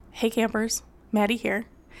Hey campers, Maddie here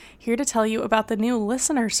to tell you about the new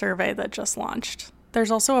listener survey that just launched.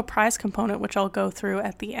 There's also a prize component which I'll go through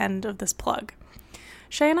at the end of this plug.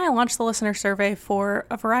 Shay and I launched the listener survey for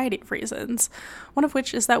a variety of reasons, one of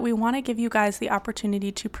which is that we want to give you guys the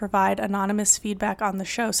opportunity to provide anonymous feedback on the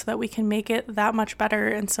show so that we can make it that much better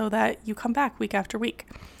and so that you come back week after week.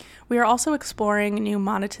 We are also exploring new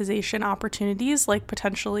monetization opportunities, like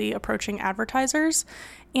potentially approaching advertisers,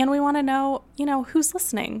 and we want to know, who's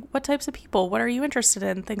listening, what types of people, what are you interested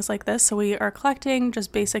in, things like this. So we are collecting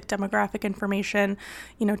just basic demographic information,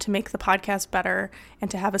 to make the podcast better and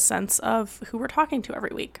to have a sense of who we're talking to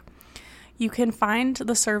every week. You can find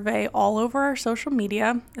the survey all over our social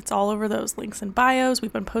media. It's all over those links and bios.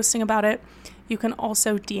 We've been posting about it. You can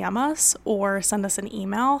also DM us or send us an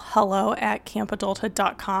email,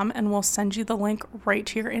 hello@campadulthood.com, and we'll send you the link right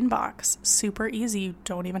to your inbox. Super easy. You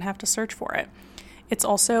don't even have to search for it. It's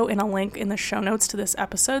also in a link in the show notes to this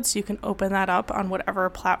episode, so you can open that up on whatever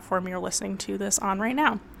platform you're listening to this on right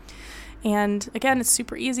now. And again, it's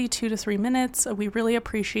super easy, 2 to 3 minutes. We really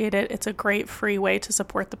appreciate it. It's a great free way to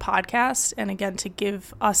support the podcast. And again, to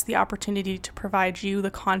give us the opportunity to provide you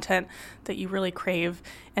the content that you really crave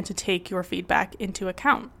and to take your feedback into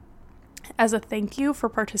account. As a thank you for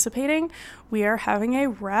participating, we are having a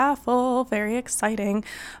raffle. Very exciting.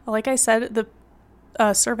 Like I said, the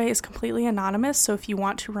survey is completely anonymous, so if you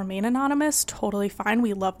want to remain anonymous, totally fine.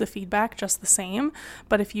 We love the feedback just the same.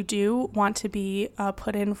 But if you do want to be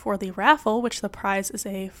put in for the raffle, which the prize is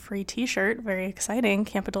a free t-shirt, very exciting,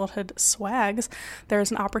 Camp Adulthood swags, there's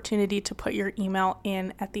an opportunity to put your email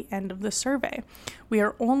in at the end of the survey. We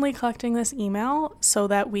are only collecting this email so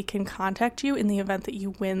that we can contact you in the event that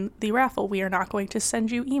you win the raffle. We are not going to send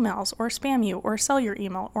you emails or spam you or sell your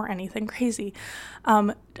email or anything crazy.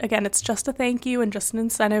 Again, it's just a thank you and just an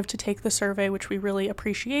incentive to take the survey, which we really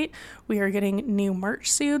appreciate. We are getting new merch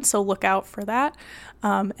soon, so look out for that.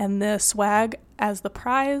 And the swag as the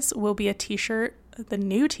prize will be a t-shirt, the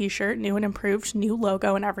new t-shirt, new and improved, new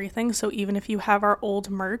logo and everything. So even if you have our old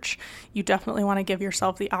merch, you definitely want to give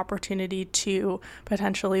yourself the opportunity to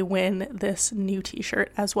potentially win this new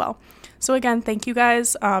t-shirt as well. So again, thank you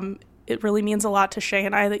guys. It really means a lot to Shay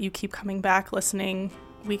and I that you keep coming back, listening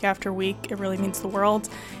week after week. It really means the world,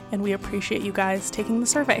 and we appreciate you guys taking the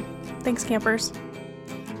survey. Thanks, campers.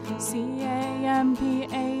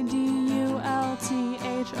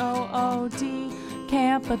 CAMPADULTHOOD,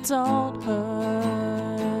 Camp Adulthood,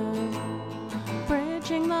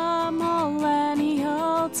 bridging the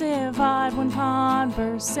millennial divide, one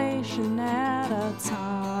conversation at a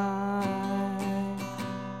time,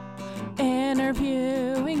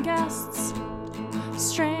 interviewing guests,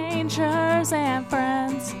 strangers and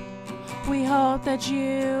friends. We hope that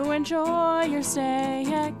you enjoy your stay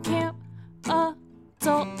at Camp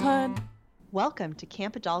Adulthood. Welcome to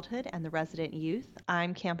Camp Adulthood and the Resident Youth.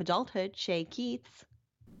 I'm Camp Adulthood, Shay Keats.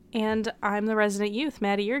 And I'm the Resident Youth,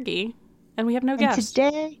 Maddie Yergi. And we have no guest.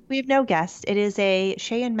 Today, we have no guest. It is a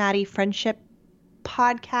Shay and Maddie friendship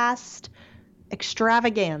podcast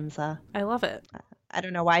extravaganza. I love it. I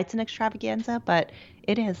don't know why it's an extravaganza, but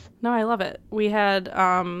it is. No, I love it. We had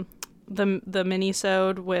the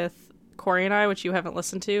mini-sode with Corey and I, which you haven't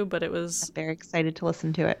listened to, but it was... I'm very excited to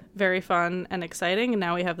listen to it. Very fun and exciting. And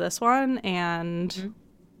now we have this one, and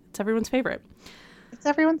it's everyone's favorite. It's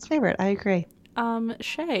everyone's favorite. I agree.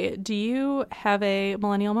 Shay, do you have a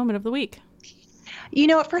millennial moment of the week?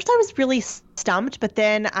 At first I was really stumped, but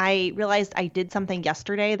then I realized I did something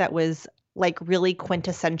yesterday that was really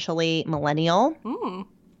quintessentially millennial.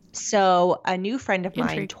 So a new friend of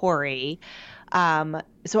mine, Tori,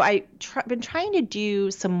 so I've been trying to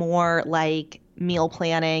do some more meal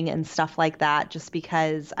planning and stuff like that, just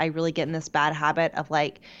because I really get in this bad habit of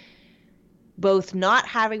both not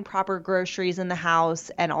having proper groceries in the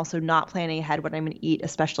house and also not planning ahead what I'm going to eat,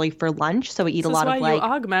 especially for lunch. So we eat a lot of you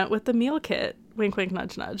augment with the meal kit. Wink, wink,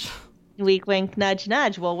 nudge, nudge. Wink, wink, nudge,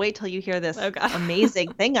 nudge. Well, wait till you hear this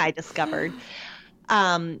amazing thing I discovered.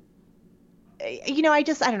 I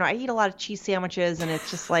don't know. I eat a lot of cheese sandwiches, and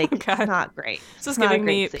it's just it's not great. This is giving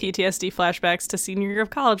me PTSD flashbacks to senior year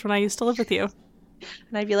of college when I used to live with you.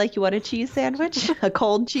 And I'd be like, you want a cheese sandwich? A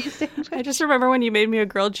cold cheese sandwich? I just remember when you made me a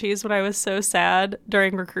grilled cheese when I was so sad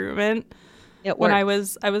during recruitment. When I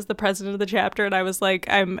was the president of the chapter, and I was like,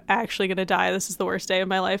 I'm actually going to die. This is the worst day of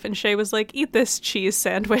my life. And Shay was like, eat this cheese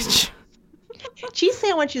sandwich. cheese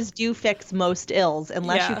sandwiches do fix most ills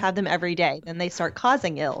unless you Yeah. have them every day. Then they start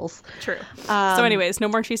causing ills. True. So anyways, no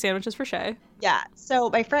more cheese sandwiches for Shay. Yeah.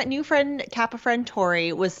 So my new friend, Kappa friend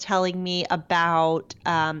Tori, was telling me about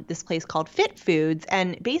this place called Fit Foods.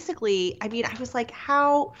 And basically, I mean, I was like,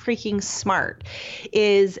 how freaking smart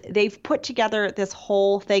is they've put together this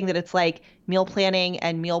whole thing that it's like meal planning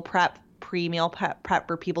and meal prep, pre-meal prep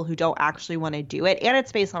for people who don't actually want to do it. And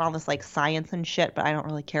it's based on all this like science and shit, but I don't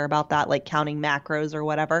really care about that, like counting macros or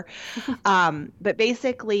whatever. But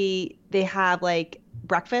basically, they have like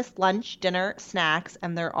breakfast, lunch, dinner, snacks,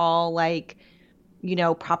 and they're all like, you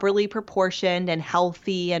know, properly proportioned and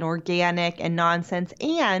healthy and organic and nonsense.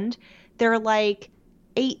 And they're like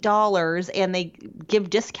 $8 and they give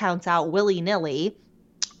discounts out willy-nilly.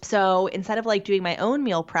 So instead of like doing my own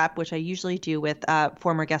meal prep, which I usually do with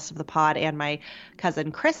former guests of the pod and my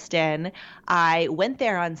cousin Kristen, I went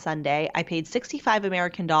there on Sunday. I paid 65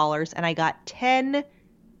 American dollars and I got 10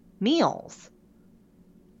 meals.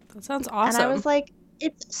 That sounds awesome. And I was like,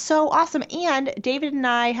 it's so awesome. And David and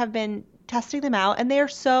I have been testing them out and they're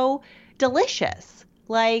so delicious.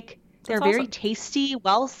 Like they're That's very awesome. tasty,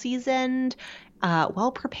 well seasoned,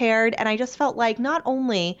 well prepared. And I just felt like not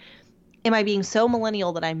only am I being so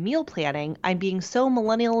millennial that I'm meal planning, I'm being so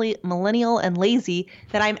millennial and lazy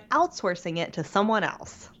that I'm outsourcing it to someone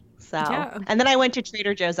else. So, Yeah. And then I went to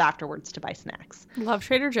Trader Joe's afterwards to buy snacks. Love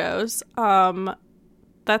Trader Joe's.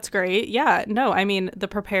 That's great. Yeah. No, I mean the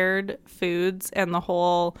prepared foods and the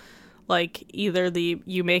whole like either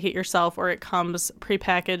you make it yourself or it comes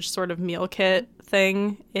prepackaged sort of meal kit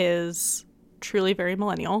thing is truly very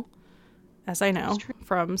millennial, as I know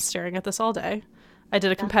from staring at this all day. I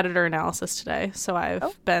did a competitor analysis today, so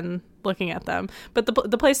I've been looking at them. But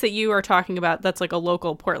the place that you are talking about, that's like a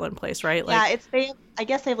local Portland place, right? Like, Yeah, I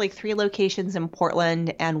guess they have like 3 locations in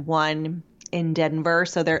Portland and 1 in Denver,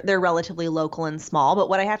 so they're relatively local and small. But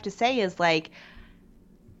what I have to say is like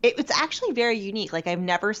it's actually very unique. Like I've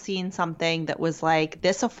never seen something that was like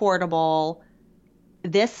this affordable,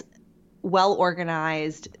 this well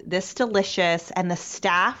organized, this delicious, and the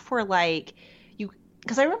staff were like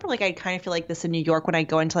because I remember like I kind of feel like this in New York when I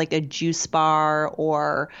go into like a juice bar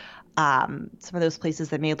or some of those places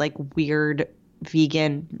that made like weird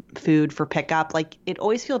vegan food for pickup. Like it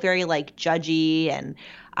always feel very like judgy and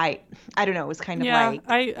I don't know. It was kind of like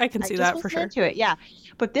I can see that for sure. Into it, yeah.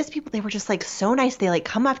 But this people, they were just like so nice. They like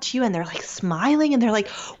come up to you and they're like smiling and they're like,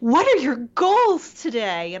 "What are your goals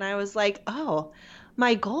today?" And I was like, "Oh,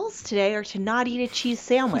 my goals today are to not eat a cheese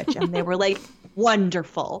sandwich." And they were like,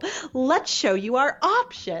 "Wonderful. Let's show you our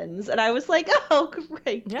options." And I was like, "Oh,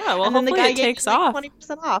 great." Yeah, well, and then hopefully it takes off.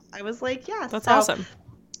 20% off. I was like, "Yeah." That's so awesome.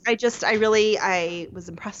 I was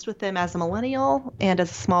impressed with them as a millennial and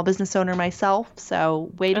as a small business owner myself.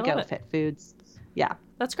 So way to go, Fit Foods. Yeah.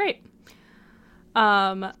 That's great.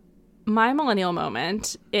 My millennial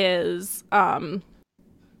moment is,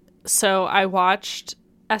 so I watched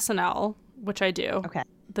SNL, which I do. Okay.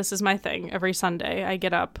 This is my thing. Every Sunday I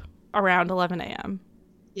get up around 11 a.m.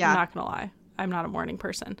 Yeah. I'm not going to lie. I'm not a morning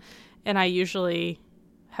person. And I usually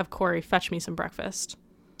have Corey fetch me some breakfast.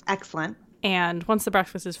 Excellent. And once the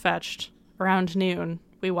breakfast is fetched, around noon,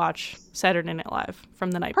 we watch Saturday Night Live from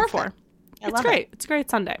the night before. It's great. It's a great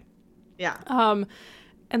Sunday. Yeah.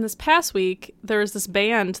 And this past week, there was this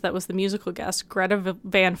band that was the musical guest, Greta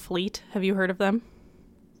Van Fleet. Have you heard of them?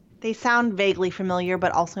 They sound vaguely familiar,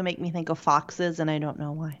 but also make me think of foxes, and I don't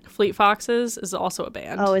know why. Fleet Foxes is also a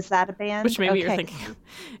band. Oh, is that a band? Which maybe you're thinking of.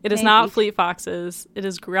 It is not Fleet Foxes. It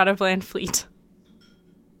is Greta Van Fleet.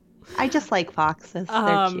 I just like foxes.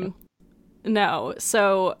 They're cute. No,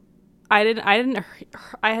 so I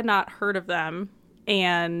had not heard of them.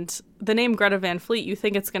 And the name Greta Van Fleet, you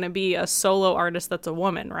think it's going to be a solo artist that's a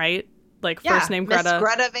woman, right? Like first name Greta. Miss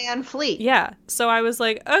Greta Van Fleet. Yeah. So I was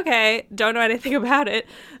like, okay, don't know anything about it.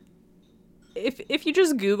 If you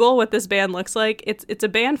just Google what this band looks like, it's a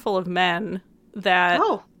band full of men that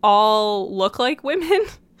all look like women.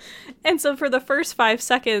 And so for the first 5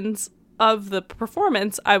 seconds of the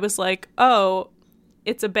performance, I was like, oh,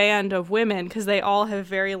 it's a band of women because they all have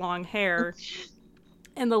very long hair.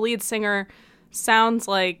 And the lead singer sounds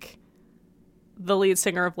like the lead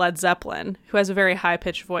singer of Led Zeppelin, who has a very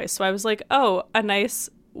high-pitched voice. So I was like, oh, a nice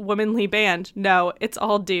womanly band. No, it's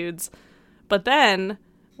all dudes. But then,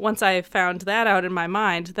 once I found that out in my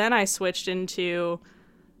mind, then I switched into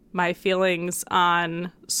my feelings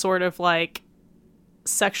on sort of like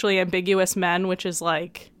sexually ambiguous men, which is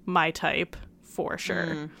like my type for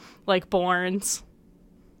sure. Like Borns.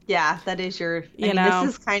 Yeah, that is your, you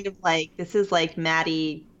know, this is like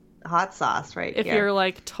Maddie hot sauce right if here. You're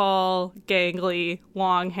like tall, gangly,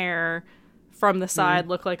 long hair, from the side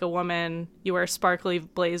look like a woman. You wear sparkly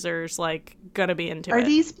blazers, like, gonna be into it. Are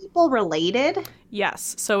these people related?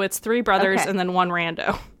 Yes. So it's 3 brothers and then 1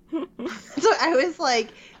 rando. So I was like,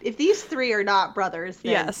 if these 3 are not brothers,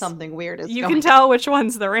 then something weird is you going can tell which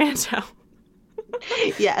one's the rando.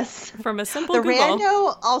 Yes. From a simple The Google.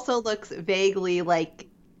 rando also looks vaguely like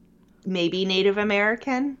maybe Native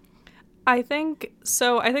American. I think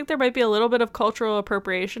so. I think there might be a little bit of cultural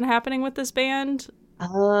appropriation happening with this band.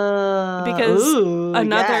 Because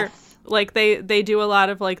like they do a lot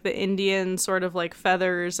of like the Indian sort of like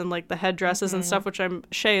feathers and like the headdresses and stuff, which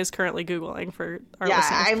Shay is currently Googling for our listeners.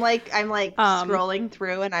 I'm like scrolling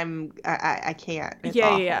through and I can't. It's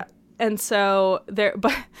awful. Yeah. And so they're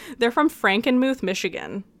from Frankenmuth,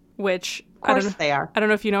 Michigan, which of course they are. I don't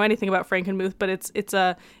know if you know anything about Frankenmuth, but it's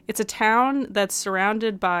a town that's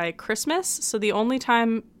surrounded by Christmas. So the only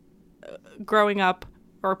time growing up,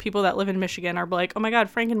 or people that live in Michigan are like, oh my God,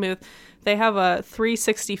 Frankenmuth, they have a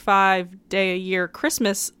 365-day-a-year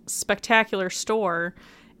Christmas spectacular store,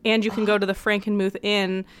 and you can go to the Frankenmuth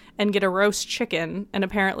Inn and get a roast chicken, and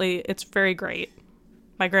apparently it's very great.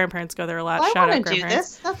 My grandparents go there a lot. Well, Shout I out want to do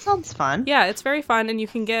this. That sounds fun. Yeah, it's very fun, and you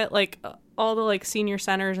can get like all the like senior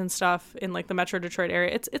centers and stuff in like the Metro Detroit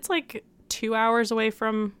area. It's like 2 hours away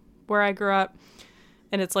from where I grew up.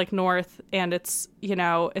 And it's like north, and it's, you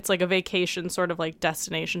know, it's like a vacation sort of like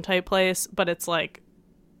destination type place, but it's like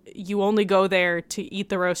you only go there to eat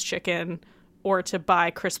the roast chicken or to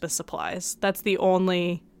buy Christmas supplies. That's the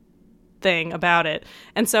only thing about it.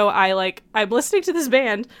 And so I'm listening to this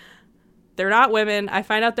band. They're not women. I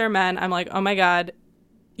find out they're men. I'm like, oh my God,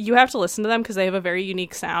 you have to listen to them because they have a very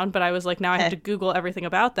unique sound. But I was like, now I have to Google everything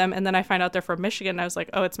about them. And then I find out they're from Michigan. And I was like,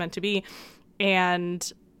 oh, it's meant to be.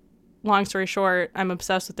 And long story short, I'm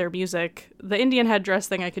obsessed with their music. The Indian headdress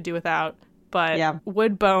thing I could do without, but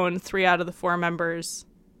Woodbone, 3 out of the 4 members.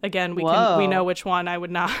 Again, we know which one I would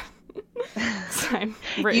not. I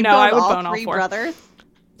would bone all 4 brothers.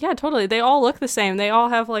 Yeah, totally. They all look the same. They all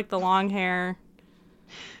have like the long hair.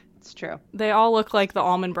 It's true. They all look like the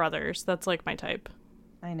Allman Brothers. That's like my type.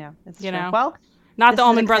 I know. It's true. Know? Well, not the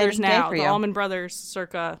Allman Brothers now. The Allman Brothers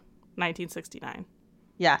circa 1969.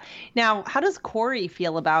 Yeah. Now, how does Corey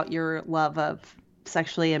feel about your love of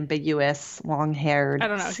sexually ambiguous, long-haired, I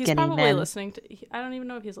don't know. He's probably listening to. I don't even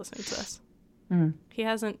know if he's listening to this. He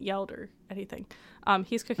hasn't yelled or anything.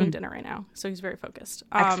 He's cooking dinner right now, so he's very focused.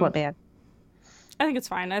 Excellent man. I think it's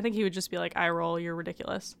fine. I think he would just be like, "I roll. You're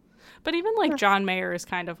ridiculous." But even like John Mayer is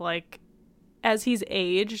kind of like, as he's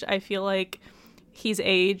aged, I feel like he's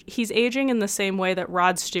aging in the same way that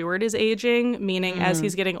Rod Stewart is aging, meaning as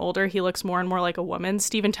he's getting older, he looks more and more like a woman.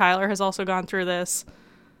 Steven Tyler has also gone through this.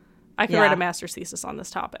 I could write a master's thesis on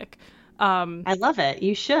this topic. I love it.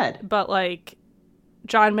 You should. But like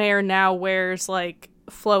John Mayer now wears like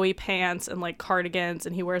flowy pants and like cardigans,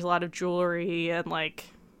 and he wears a lot of jewelry, and like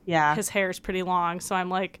his hair is pretty long. So I'm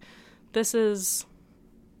like, this is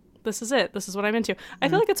it. This is what I'm into. I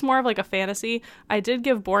feel like it's more of like a fantasy. I did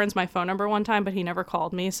give Borens my phone number one time, but he never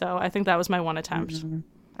called me. So I think that was my one attempt.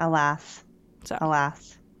 Alas.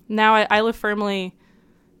 Now I live firmly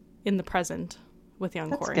in the present with young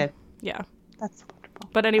Corey. That's good. Yeah. That's wonderful.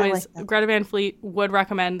 But anyways, Greta Van Fleet would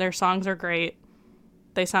recommend. Their songs are great.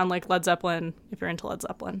 They sound like Led Zeppelin if you're into Led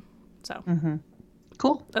Zeppelin. So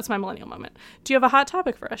cool. That's my millennial moment. Do you have a hot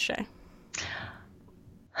topic for us, Shay?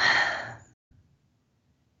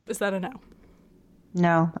 Is that a no?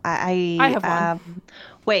 No, I have one.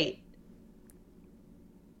 Wait.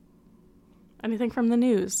 Anything from the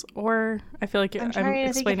news, or I feel like I'm trying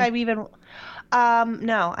to think if I've even.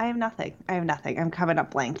 No, I have nothing. I'm coming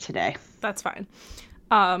up blank today. That's fine.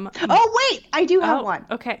 Oh wait, I do have one.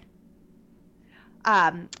 Okay.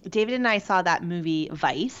 David and I saw that movie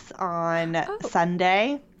Vice on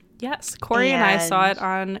Sunday. Yes, Corey and I saw it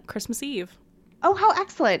on Christmas Eve. Oh, how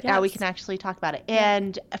excellent. Yes. Now we can actually talk about it.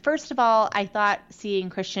 And first of all, I thought seeing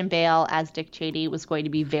Christian Bale as Dick Cheney was going to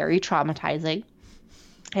be very traumatizing.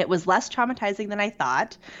 It was less traumatizing than I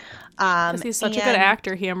thought. Because he's such a good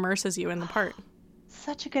actor, he immerses you in the part.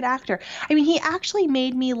 Such a good actor. I mean, he actually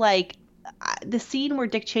made me like the scene where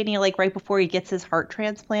Dick Cheney, like right before he gets his heart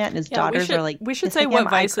transplant and his daughters are like, we should say what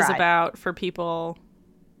Vice is about for people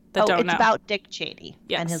that don't know. It's about Dick Cheney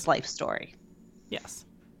and his life story. Yes.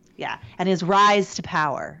 Yeah, and his rise to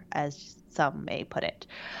power, as some may put it.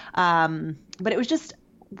 But it was just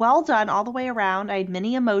well done all the way around. I had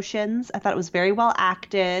many emotions. I thought it was very well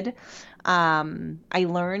acted. I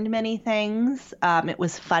learned many things. It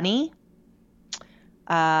was funny.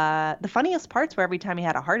 The funniest parts were every time he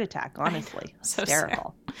had a heart attack, honestly. So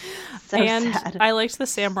hysterical. So and sad. I liked the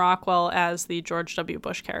Sam Rockwell as the George W.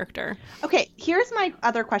 Bush character. Okay, here's my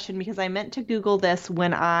other question because I meant to Google this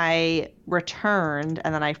when I returned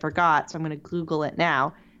and then I forgot, so I'm going to Google it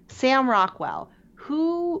now. Sam Rockwell.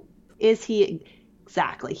 Who is he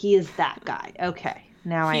exactly? He is that guy. Okay,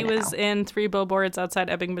 now I know. He was in 3 Billboards Outside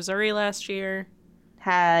Ebbing, Missouri last year.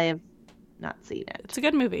 Have not seen it. It's a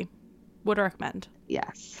good movie. Would recommend.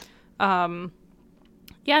 Yes.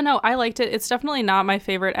 Yeah, no, I liked it. It's definitely not my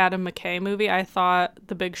favorite Adam McKay movie. I thought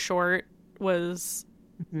The Big Short was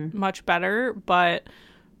much better, but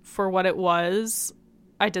for what it was,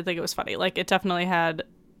 I did think it was funny. Like, it definitely had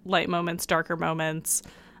light moments, darker moments.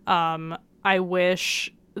 I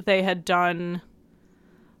wish they had done,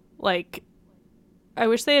 like, I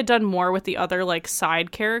wish they had done more with the other, like,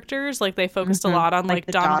 side characters. Like, they focused a lot on, like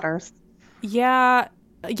the daughters. Yeah,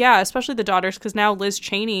 especially the daughters, because now Liz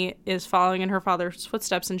Cheney is following in her father's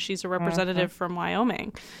footsteps, and she's a representative from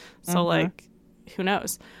Wyoming. So, like, who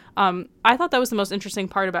knows? I thought that was the most interesting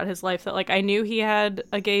part about his life, that, like, I knew he had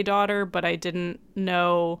a gay daughter, but I didn't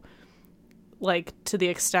know, like, to the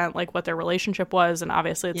extent, like, what their relationship was, and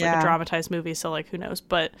obviously it's, like, a dramatized movie, so, like, who knows?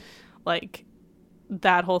 But, like,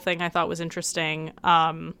 that whole thing I thought was interesting.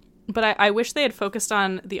 But I wish they had focused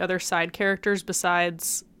on the other side characters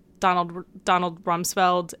besides Donald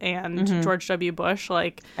Rumsfeld and George W. Bush.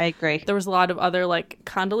 Like, I agree. There was a lot of other, like,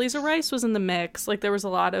 Condoleezza Rice was in the mix. Like, there was a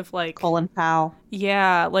lot of, like, Colin Powell.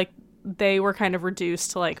 Yeah, like, they were kind of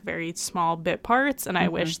reduced to, like, very small bit parts, and I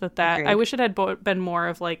wish I wish it had been more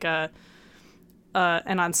of, like, an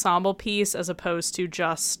ensemble piece as opposed to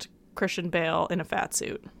just Christian Bale in a fat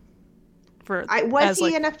suit. Was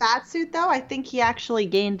he in a fat suit though? I think he actually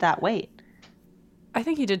gained that weight. I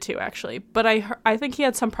think he did too, actually. But I think he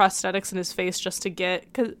had some prosthetics in his face just to get,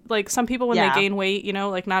 because, like, some people when they gain weight, you know,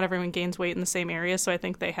 like, not everyone gains weight in the same area. So I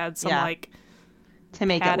think they had some like to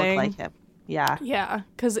make padding. It look like him. Yeah. Yeah,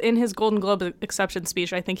 because in his Golden Globe acceptance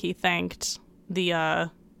speech, I think he thanked the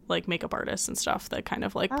like makeup artists and stuff that kind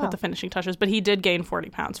of like put the finishing touches. But he did gain 40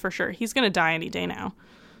 pounds for sure. He's gonna die any day now.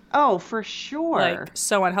 Oh, for sure. Like,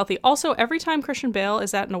 so unhealthy. Also, every time Christian Bale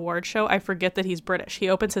is at an award show, I forget that he's British. He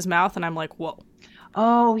opens his mouth and I'm like, whoa.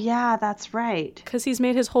 Oh, yeah, that's right. Because he's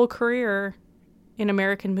made his whole career in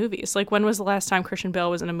American movies. Like, when was the last time Christian Bale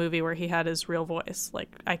was in a movie where he had his real voice?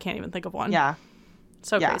 Like, I can't even think of one. Yeah.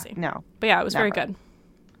 So crazy. No. But yeah, it was very good.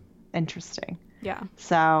 Interesting. Yeah.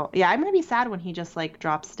 So, yeah, I'm going to be sad when he just, like,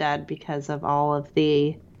 drops dead because of all of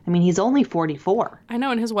the... I mean, he's only 44. I know,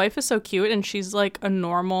 and his wife is so cute, and she's like a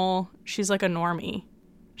normie.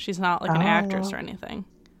 She's not like an actress or anything.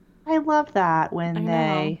 I love that when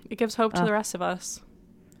It gives hope to the rest of us.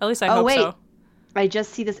 At least I hope so. I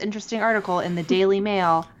just see this interesting article in the Daily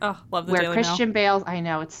Mail. Oh, love the Daily Mail. Where Christian Bale, I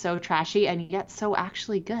know, it's so trashy and yet so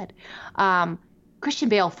actually good. Christian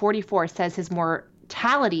Bale, 44, says his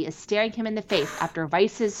mortality is staring him in the face after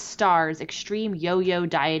Vice's stars extreme yo-yo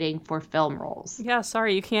dieting for film roles. Yeah,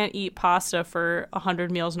 sorry, you can't eat pasta for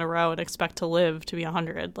 100 meals in a row and expect to live to be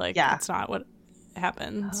 100. Like, that's not what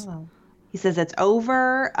happens. Oh. He says it's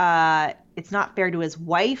over. It's not fair to his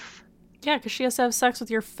wife. Yeah, because she has to have sex with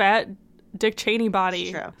your fat Dick Cheney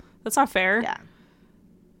body. That's true. That's not fair. Yeah.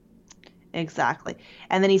 Exactly.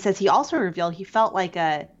 And then he says he also revealed he felt like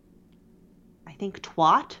I think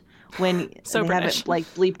twat when so they British. have it like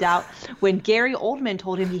bleeped out when Gary Oldman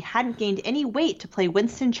told him he hadn't gained any weight to play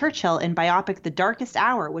Winston Churchill in biopic The Darkest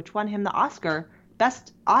Hour, which won him the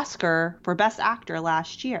best Oscar for Best Actor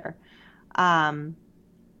last year.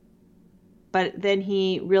 But then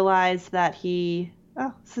he realized that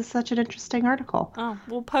this is such an interesting article. Oh,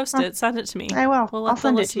 we'll post it. Send it to me. I will. We'll let I'll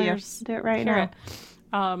send the it to you. Do it right now.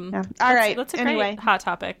 All right. That's a great hot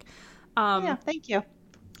topic. Yeah, thank you.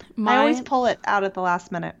 I always pull it out at the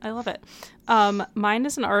last minute. I love it. Mine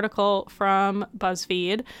is an article from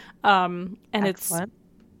BuzzFeed, and Excellent.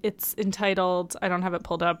 it's entitled. I don't have it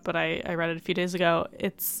pulled up, but I read it a few days ago.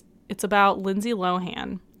 It's about Lindsay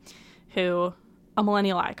Lohan, who a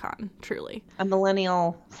millennial icon, truly a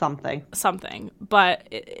millennial something. But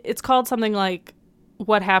it's called something like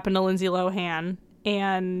 "What Happened to Lindsay Lohan,"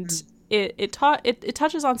 and it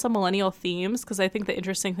touches on some millennial themes, because I think the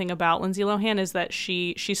interesting thing about Lindsay Lohan is that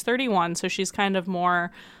she's 31, so she's kind of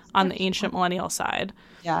more on the ancient millennial side.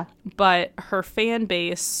 Yeah. But her fan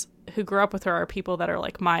base who grew up with her are people that are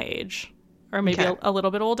like my age, or maybe a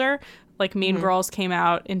little bit older. Like Mean Girls came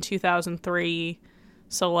out in 2003,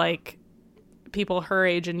 so like people her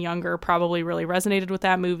age and younger probably really resonated with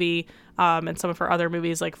that movie, and some of her other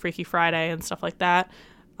movies like Freaky Friday and stuff like that.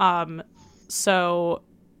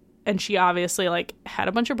 And she obviously like had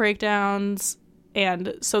a bunch of breakdowns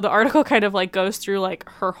And so the article kind of like goes through like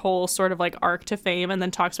her whole sort of like arc to fame and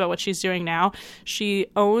then talks about what she's doing now. She's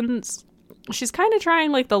kind of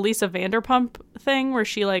trying like the Lisa Vanderpump thing where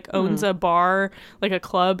she like owns a bar, like a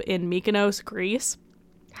club in Mykonos, Greece.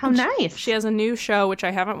 How nice. She has a new show, which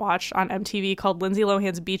I haven't watched, on MTV called Lindsay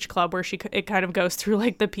Lohan's Beach Club, where it kind of goes through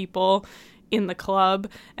like the people in the club,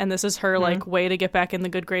 and this is her like way to get back in the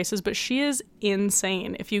good graces. But she is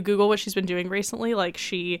insane. If you Google what she's been doing recently, like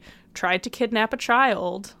she tried to kidnap a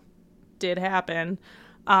child, did happen.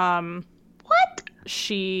 What?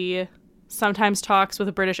 She sometimes talks with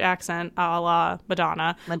a British accent, a la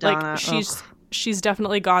Madonna. Like she's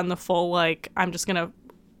definitely gone the full like, I'm just gonna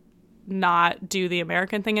not do the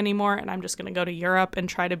American thing anymore, and I'm just gonna go to Europe and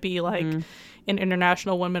try to be like an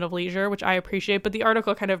international woman of leisure, which I appreciate. But the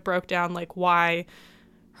article kind of broke down like why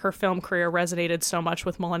her film career resonated so much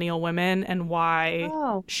with millennial women and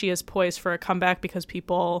why she is poised for a comeback, because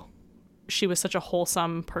she was such a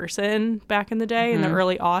wholesome person back in the day, in the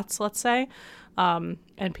early aughts, let's say. And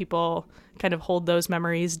people kind of hold those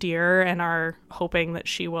memories dear and are hoping that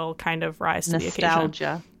she will kind of rise to the occasion.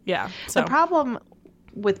 Nostalgia. Yeah. So the problem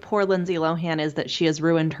with poor Lindsay Lohan is that she has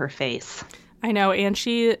ruined her face. I know, and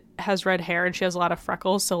she has red hair and she has a lot of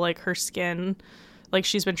freckles, so like her skin, like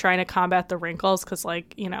she's been trying to combat the wrinkles because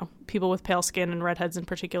like, you know, people with pale skin and redheads in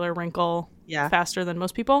particular wrinkle faster than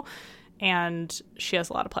most people, and she has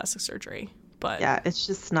a lot of plastic surgery. But yeah, it's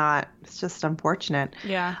just unfortunate.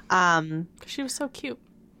 Yeah. She was so cute.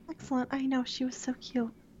 Excellent. I know, she was so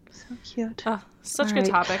cute. So cute. Such good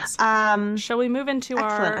topics. Shall we move into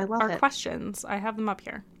our questions? I have them up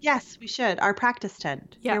here. Yes, we should. Our practice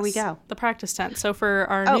tent. Yes, here we go. The practice tent. So for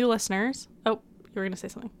our new listeners, you were going to say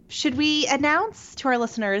something. Should we announce to our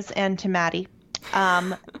listeners and to Maddie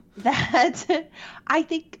that I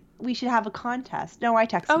think we should have a contest? No, I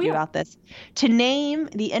texted you about this. To name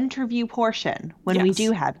the interview portion when we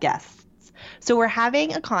do have guests. So we're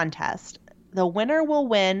having a contest. The winner will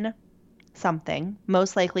win something,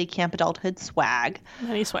 most likely Camp Adulthood swag.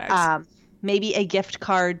 Many swags. Maybe a gift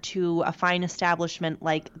card to a fine establishment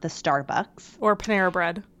like the Starbucks. Or Panera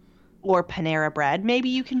Bread. Maybe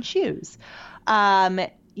you can choose.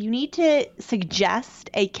 You need to suggest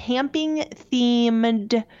a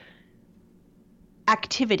camping-themed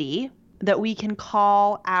activity that we can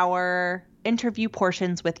call our interview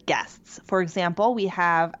portions with guests. For example, we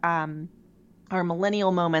have our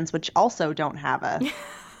millennial moments, which also don't have a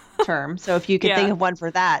term. So if you could think of one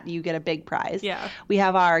for that, you get a big prize. Yeah. We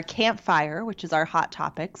have our campfire, which is our hot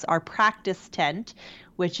topics, our practice tent,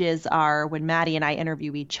 which is when Maddie and I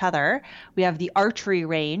interview each other. We have the archery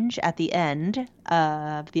range at the end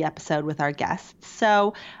of the episode with our guests.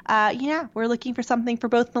 So, we're looking for something for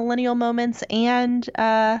both millennial moments and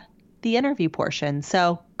the interview portion.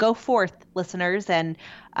 So go forth, listeners, and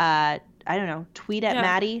I don't know, tweet at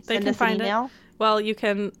Maddie, send us an email. Well, you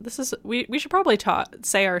can. We should probably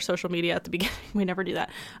say our social media at the beginning. We never do that.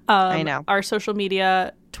 I know. Our social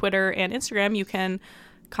media, Twitter and Instagram, you can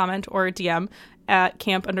comment or DM at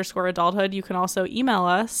camp_adulthood. You can also email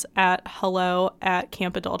us at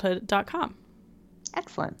hello@campadulthood.com.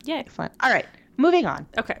 Excellent. Yay. Excellent. All right. Moving on.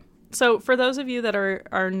 Okay. So for those of you that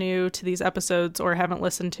are new to these episodes or haven't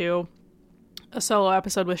listened to a solo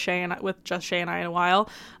episode with just Shay and I in a while,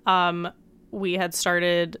 we had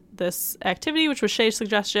started this activity, which was Shay's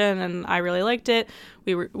suggestion, and I really liked it.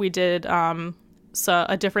 We did a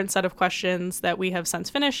different set of questions that we have since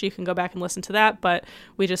finished. You can go back and listen to that, but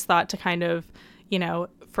we just thought to kind of,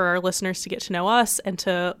 for our listeners to get to know us and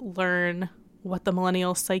to learn what the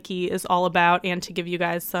millennial psyche is all about, and to give you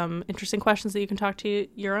guys some interesting questions that you can talk to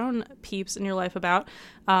your own peeps in your life about.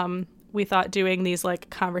 We thought doing these like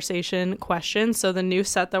conversation questions. So the new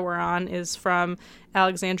set that we're on is from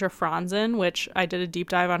Alexandra Franzen, which I did a deep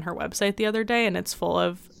dive on her website the other day, and it's full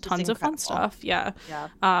of tons of fun stuff. Yeah.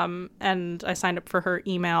 And I signed up for her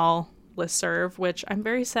email listserv, which I'm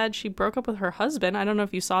very sad she broke up with her husband. I don't know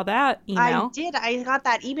if you saw that email. I did. I got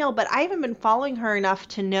that email, but I haven't been following her enough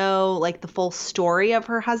to know like the full story of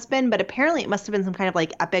her husband. But apparently it must have been some kind of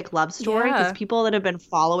like epic love story, because people that have been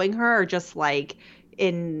following her are just like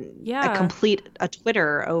in a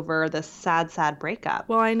Twitter over this sad breakup.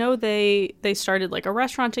 Well, I know they started like a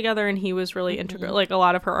restaurant together, and he was really integral. Like a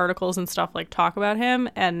lot of her articles and stuff like talk about him,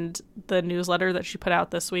 and the newsletter that she put out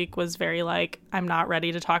this week was very like, I'm not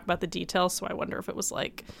ready to talk about the details, so I wonder if it was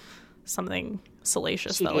like something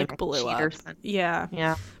salacious that like blew up.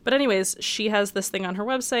 Yeah. But anyways, she has this thing on her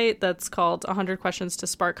website that's called 100 Questions to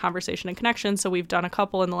Spark Conversation and Connection. So we've done a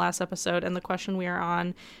couple in the last episode, and the question we are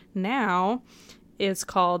on now is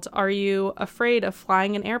called, Are you afraid of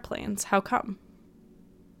flying in airplanes? How come?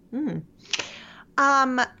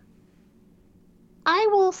 I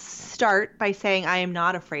will start by saying I am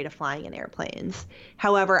not afraid of flying in airplanes.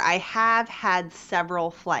 However, I have had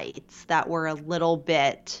several flights that were a little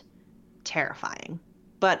bit terrifying.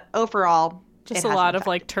 But overall, Just it a hasn't lot of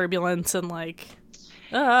like affected. turbulence and like,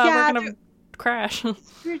 we're Yeah, gonna crash.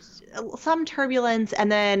 there's some turbulence,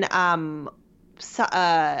 and then so,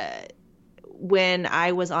 when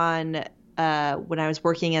I was on when I was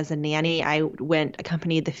working as a nanny, I went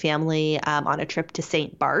accompanied the family on a trip to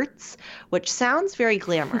St. Bart's, which sounds very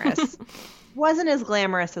glamorous. Wasn't as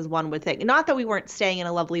glamorous as one would think. Not that we weren't staying in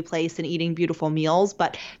a lovely place and eating beautiful meals,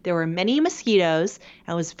 but there were many mosquitoes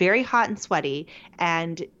and it was very hot and sweaty.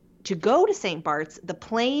 And to go to St. Bart's, the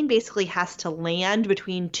plane basically has to land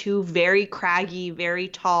between two very craggy, very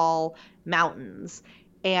tall mountains.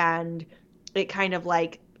 And it kind of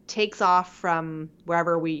like takes off from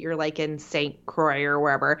wherever you're like in St. Croix or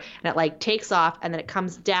wherever, and it like takes off and then it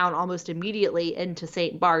comes down almost immediately into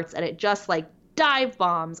St. Bart's, and it just like dive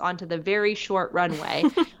bombs onto the very short runway.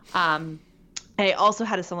 And I also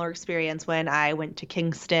had a similar experience when I went to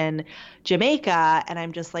Kingston, Jamaica, and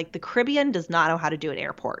I'm just like, the Caribbean does not know how to do an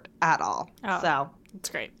airport at all. Oh, So that's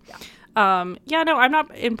great. yeah. Yeah, no, I'm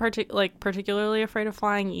not particularly afraid of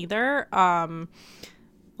flying either.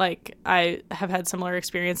 Like I have had similar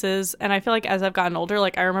experiences, and I feel like as I've gotten older,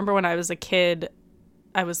 like I remember when I was a kid,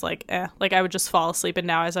 I was like, like I would just fall asleep, and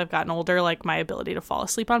now as I've gotten older, like my ability to fall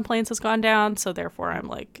asleep on planes has gone down, so therefore I'm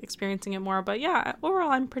like experiencing it more. But yeah, overall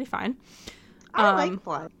I'm pretty fine. I like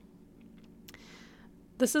flying.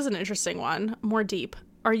 This is an interesting one, more deep.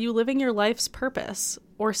 Are you living your life's purpose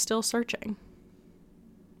or still searching?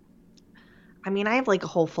 I mean, I have like a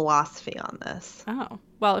whole philosophy on this. Oh,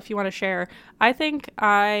 well, if you want to share, I think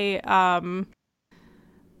I don't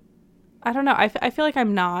know. I feel like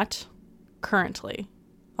I'm not currently.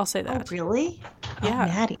 I'll say that. Oh, really? Yeah. Oh,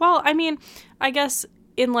 Maddie. Well, I mean, I guess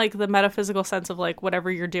in like the metaphysical sense of like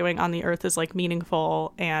whatever you're doing on the earth is like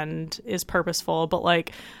meaningful and is purposeful, but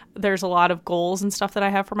like there's a lot of goals and stuff that I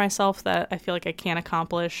have for myself that I feel like I can't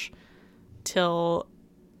accomplish till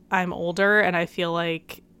I'm older, and I feel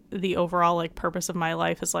like the overall like purpose of my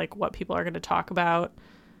life is like what people are going to talk about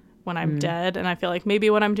when I'm dead, and I feel like maybe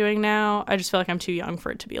what I'm doing now, I just feel like I'm too young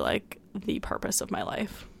for it to be like the purpose of my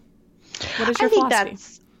life. What is your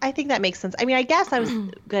philosophy? I think that makes sense. I mean, I guess I was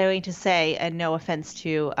going to say, and no offense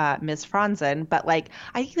to Ms. Franzen, but like,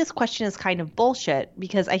 I think this question is kind of bullshit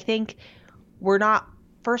because I think we're not,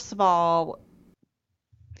 first of all,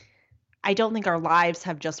 I don't think our lives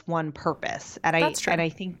have just one purpose. That's true. And I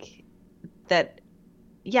think that,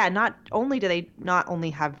 yeah, not only do they not only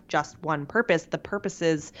have just one purpose, the purpose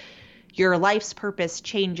is your life's purpose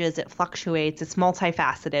changes, it fluctuates, it's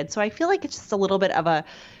multifaceted. So I feel like it's just a little bit of a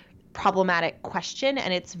problematic question,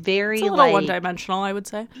 and it's very It's a little like one-dimensional, I would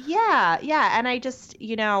say. yeah, and I just,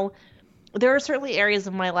 there are certainly areas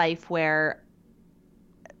of my life where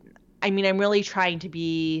I mean, I'm really trying to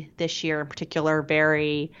be this year in particular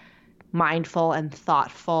very mindful and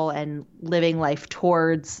thoughtful and living life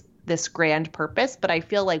towards this grand purpose, but I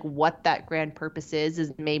feel like what that grand purpose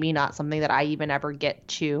is maybe not something that I even ever get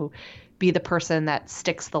to be the person that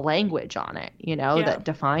sticks the language on it, that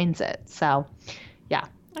defines it. So yeah.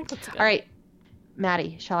 I think that's good. All right,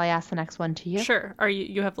 Maddie, shall I ask the next one to you? Sure. Are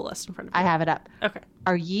you have the list in front of you? I have it up. Okay.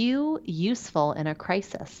 Are you useful in a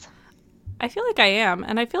crisis? I feel like I am,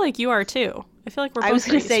 and I feel like you are too. I feel like we're both I was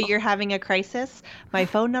going to say useful. you're having a crisis. My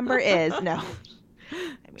phone number is no.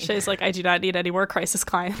 Shay's like, I do not need any more crisis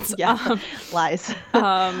clients. Yeah, lies.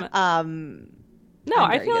 No, I'm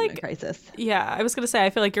I very feel good in like a crisis. Yeah, I was gonna say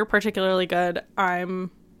I feel like you're particularly good. I'm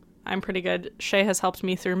pretty good. Shay has helped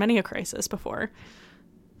me through many a crisis before.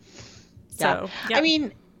 So, yeah. I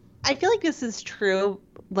mean, I feel like this is true.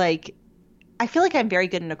 Like, I feel like I'm very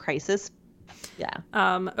good in a crisis. Yeah.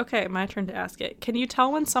 Okay, my turn to ask it. Can you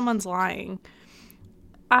tell when someone's lying?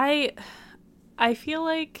 I feel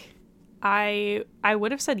like I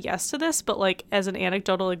would have said yes to this, but like as an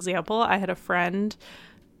anecdotal example, I had a friend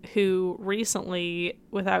who recently,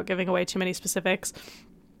 without giving away too many specifics,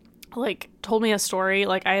 like told me a story.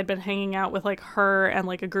 Like I had been hanging out with like her and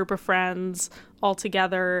like a group of friends all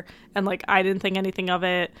together, and like I didn't think anything of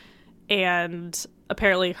it, and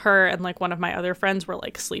apparently her and like one of my other friends were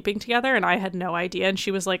like sleeping together, and I had no idea. And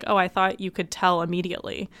she was like, oh, I thought you could tell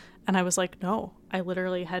immediately. And I was like, no, I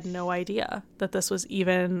literally had no idea that this was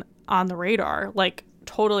even on the radar, like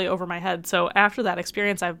totally over my head. So after that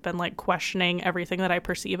experience, I've been like questioning everything that I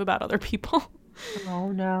perceive about other people.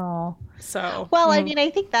 Oh no. So, well, I mean, I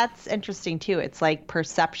think that's interesting too. It's like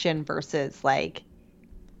perception versus like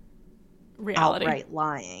reality. Outright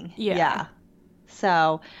lying. Yeah.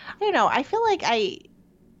 So, I don't know. I feel like I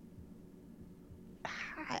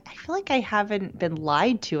I feel like I haven't been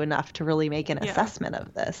lied to enough to really make an Yeah. assessment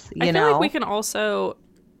of this. I feel like we can also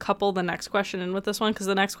couple the next question in with this one, because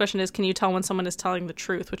the next question is, can you tell when someone is telling the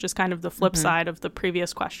truth, which is kind of the flip side of the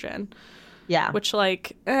previous question. Yeah. Which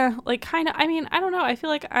like kind of, I mean, I don't know. I feel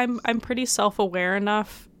like I'm pretty self-aware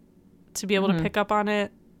enough to be able to pick up on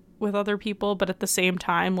it with other people, but at the same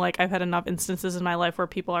time, like, I've had enough instances in my life where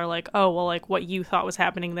people are like, oh, well, like, what you thought was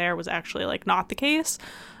happening there was actually like not the case.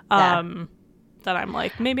 That I'm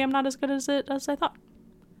like, maybe I'm not as good as I thought.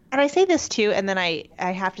 And I say this too, and then I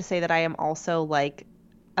have to say that I am also like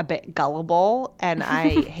a bit gullible, and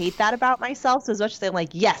I hate that about myself. So as much as I'm like,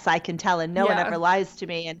 yes, I can tell, and no one ever lies to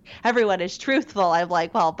me, and everyone is truthful, I'm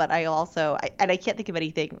like, well, but I also, and I can't think of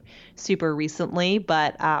anything super recently,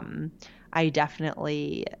 but I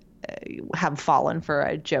definitely have fallen for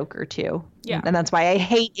a joke or two. Yeah. And that's why I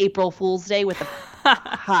hate April Fool's Day with a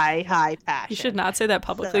high passion. You should not say that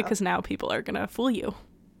publicly, because now people are gonna fool you.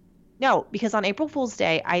 No, because on April Fool's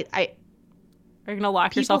Day, I are you gonna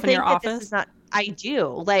lock yourself in your office? This is not, I do.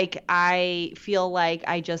 Like, I feel like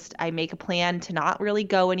I make a plan to not really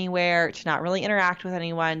go anywhere, to not really interact with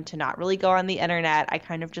anyone, to not really go on the internet. I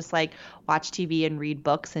kind of just like watch TV and read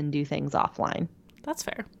books and do things offline. That's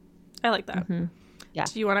fair. I like that. Mm-hmm. Yeah.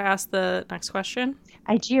 Do you want to ask the next question?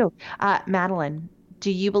 I do. Madeline, do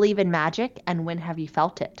you believe in magic, and when have you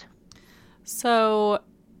felt it? So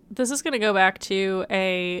this is going to go back to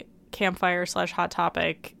a campfire / hot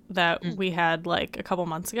topic that we had like a couple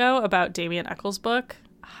months ago about Damien Eccles' book,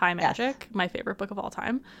 High Magic, my favorite book of all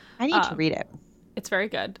time. I need to read it. It's very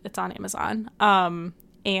good. It's on Amazon.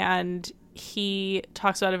 And he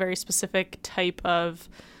talks about a very specific type of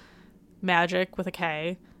magic with a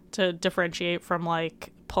K, to differentiate from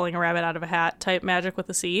like pulling a rabbit out of a hat type magic with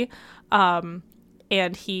a C.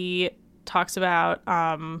 And he talks about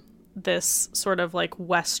this sort of like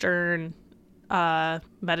Western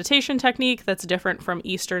meditation technique that's different from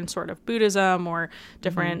Eastern sort of Buddhism, or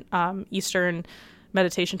different Eastern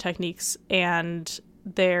meditation techniques. And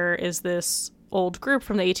there is this old group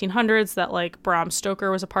from the 1800s that like Bram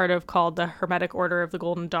Stoker was a part of, called the Hermetic Order of the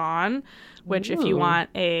Golden Dawn, which if you want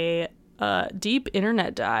a deep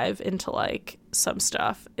internet dive into like some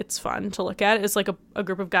stuff, it's fun to look at. It's like a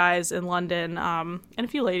group of guys in London and a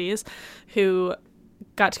few ladies who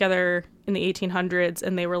got together in the 1800s,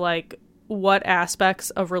 and they were like, what aspects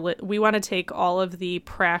of we want to take all of the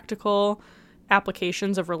practical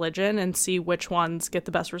applications of religion and see which ones get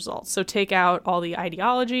the best results. So take out all the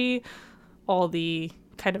ideology, all the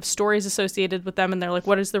kind of stories associated with them, and they're like,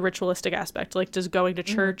 what is the ritualistic aspect? Like, does going to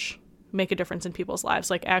church make a difference in people's lives?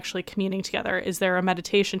 Like, actually communing together? Is there a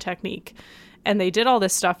meditation technique? And they did all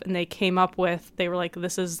this stuff, and they came up with, they were like,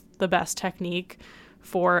 this is the best technique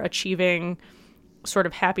for achieving sort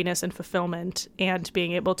of happiness and fulfillment and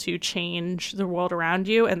being able to change the world around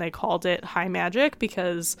you. And they called it high magic,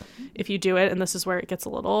 because if you do it, and this is where it gets a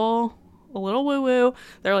little woo-woo,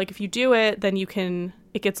 they're like, if you do it, then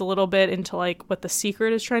it gets a little bit into like what The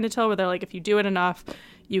Secret is trying to tell, where they're like, if you do it enough,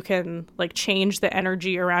 you can like change the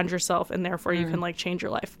energy around yourself, and therefore you can like change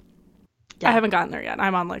your life. Yeah. I haven't gotten there yet.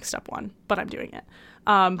 I'm on like step 1, but I'm doing it.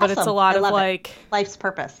 But it's a lot of like life's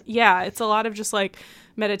purpose. Yeah. It's a lot of just like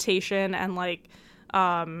meditation and like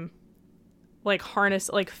harness,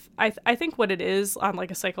 like I think what it is on like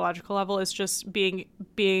a psychological level is just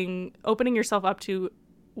opening yourself up to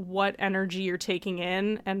what energy you're taking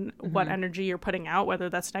in and what energy you're putting out, whether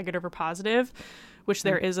that's negative or positive, which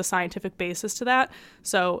there is a scientific basis to that.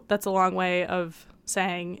 So that's a long way of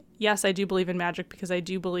saying, yes, I do believe in magic, because I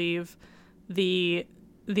do believe the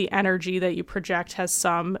energy that you project has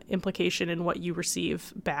some implication in what you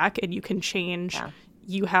receive back, and you can change. Yeah.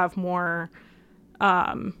 You have more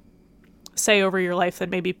say over your life than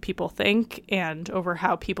maybe people think, and over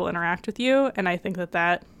how people interact with you. And I think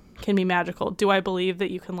that can be magical. Do I believe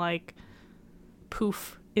that you can like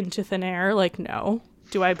poof into thin air? Like, no.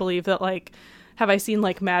 Do I believe that like, have I seen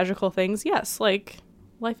like magical things? Yes. Like,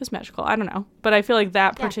 life is magical. I don't know. But I feel like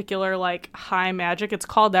that particular like high magic, it's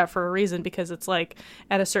called that for a reason, because it's like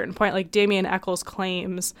at a certain point, like Damien Eccles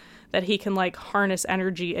claims that he can like harness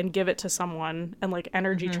energy and give it to someone, and like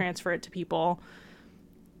energy transfer it to people.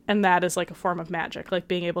 And that is like a form of magic, like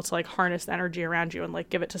being able to like harness the energy around you and like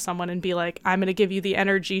give it to someone and be like, I'm going to give you the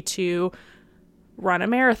energy to run a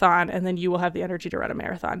marathon, and then you will have the energy to run a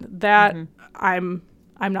marathon. That I'm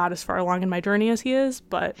not as far along in my journey as he is,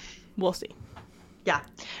 but we'll see. Yeah.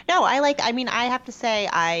 No, I have to say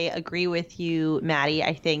I agree with you, Maddie.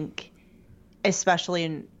 I think especially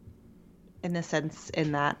in the sense,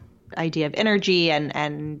 in that idea of energy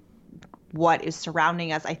and what is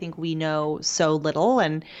surrounding us, I think we know so little,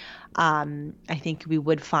 and I think we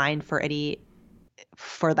would find for any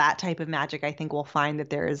for that type of magic, I think we'll find that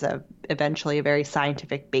there is eventually a very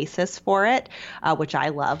scientific basis for it, which I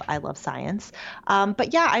love. I love science.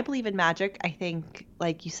 But yeah, I believe in magic. I think,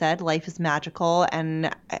 like you said, life is magical,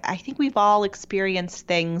 and I think we've all experienced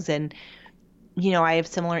things. And I have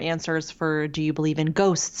similar answers for, do you believe in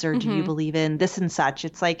ghosts, or do you believe in this and such?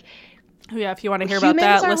 It's like, oh, yeah, if you want to hear about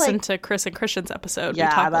that, listen to Chris and Christian's episode. Yeah,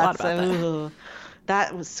 we talk a lot about that.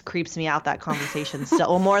 That creeps me out, that conversation.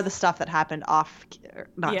 So, more of the stuff that happened off,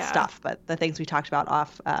 not stuff, but the things we talked about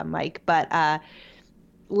off mic. But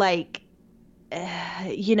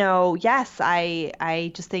yes,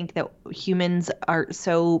 I just think that humans are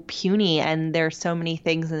so puny, and there's so many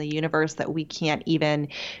things in the universe that we can't even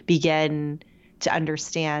begin to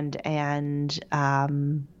understand. And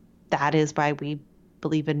that is why we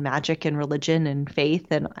believe in magic and religion and faith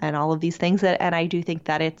and all of these things. And I do think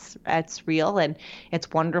that it's real, and it's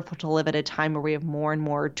wonderful to live at a time where we have more and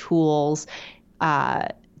more tools to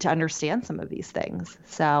understand some of these things.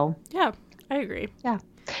 So yeah, I agree. Yeah.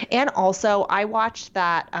 And also I watched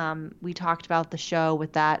that, we talked about the show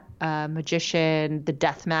with that magician, the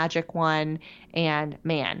death magic one, and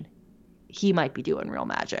man, he might be doing real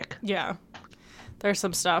magic. Yeah. There's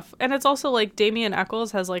some stuff. And it's also like Damien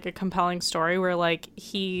Eccles has like a compelling story where like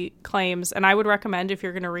he claims, and I would recommend if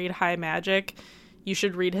you're going to read High Magic, you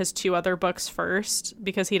should read his 2 other books first,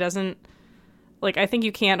 because he doesn't, like, I think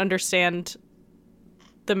you can't understand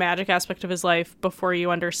the magic aspect of his life before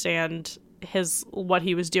you understand what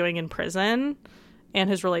he was doing in prison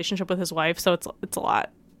and his relationship with his wife. So it's a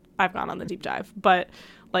lot. I've gone on the deep dive, but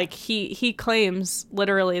like he claims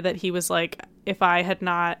literally that he was like, if I had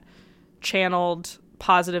not channeled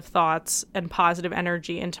positive thoughts and positive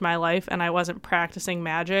energy into my life and I wasn't practicing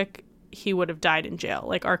magic, he would have died in jail.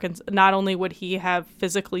 Like not only would he have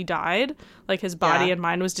physically died, like his body and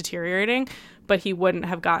mind was deteriorating, but he wouldn't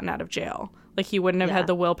have gotten out of jail. Like he wouldn't have had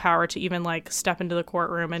the willpower to even like step into the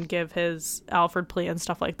courtroom and give his Alford plea and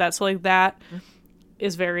stuff like that. So like that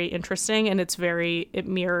is very interesting, and it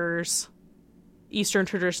mirrors Eastern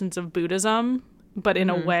traditions of Buddhism, but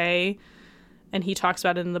in a way. And he talks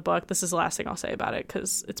about it in the book. This is the last thing I'll say about it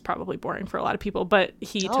because it's probably boring for a lot of people. But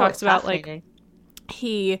he talks about like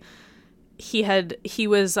he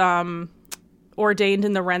was ordained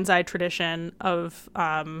in the Renzai tradition of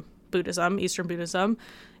Buddhism, Eastern Buddhism,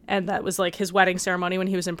 and that was like his wedding ceremony when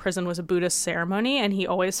he was in prison was a Buddhist ceremony, and he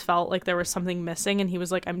always felt like there was something missing, and he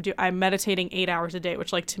was like, I'm meditating 8 hours a day,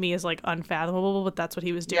 which like to me is like unfathomable, but that's what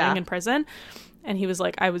he was doing in prison. And he was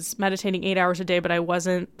like, I was meditating 8 hours a day, but I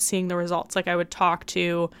wasn't seeing the results. Like I would talk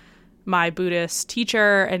to my Buddhist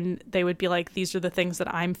teacher and they would be like, these are the things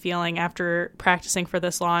that I'm feeling after practicing for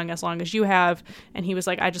this long, as long as you have. And he was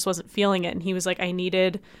like, I just wasn't feeling it. And he was like, I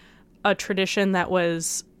needed a tradition that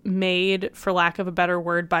was made, for lack of a better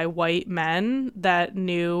word, by white men that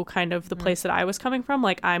knew kind of the place that I was coming from.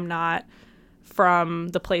 Like I'm not from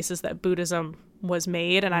the places that Buddhism was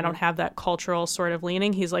made, and I don't have that cultural sort of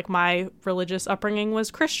leaning. He's like, my religious upbringing was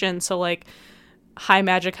Christian, so like High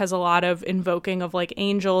Magic has a lot of invoking of like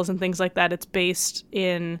angels and things like that. It's based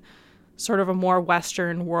in sort of a more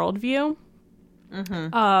Western worldview.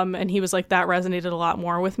 And he was like, that resonated a lot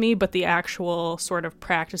more with me, but the actual sort of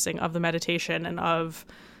practicing of the meditation and of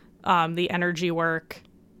the energy work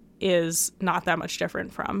is not that much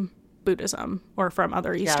different from Buddhism or from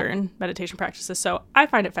other Eastern meditation practices. So I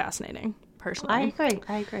find it fascinating. Personally.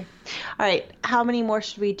 I agree. All right. How many more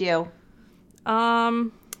should we do?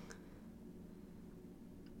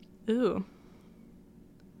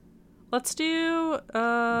 Let's do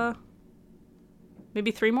maybe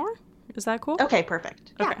 3 more. Is that cool? Okay,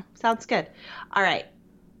 perfect. Yeah, okay. Sounds good. All right.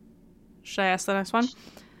 Should I ask the next one?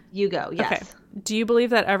 You go. Yes. Okay. Do you believe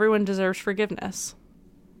that everyone deserves forgiveness?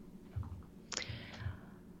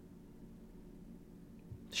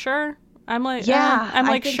 Sure. I'm like, I'm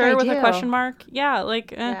like, sure, with a question mark. Yeah,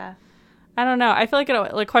 like, I don't know. I feel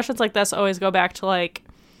like questions like this always go back to like,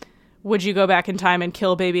 would you go back in time and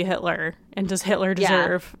kill baby Hitler? And does Hitler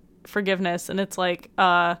deserve forgiveness? And it's like,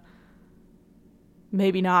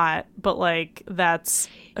 maybe not, but like that's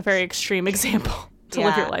a very extreme example to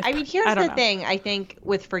live your life. I mean, here's the thing. I think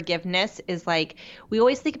with forgiveness is like, we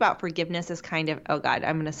always think about forgiveness as kind of, oh God,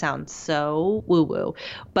 I'm going to sound so woo-woo,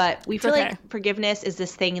 but we feel like forgiveness is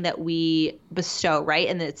this thing that we bestow, right?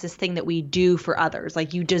 And it's this thing that we do for others.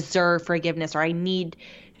 Like you deserve forgiveness, or I need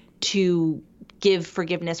to give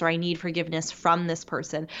forgiveness, or I need forgiveness from this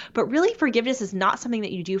person. But really, forgiveness is not something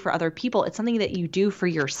that you do for other people. It's something that you do for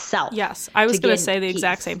yourself. Yes, I was going to say the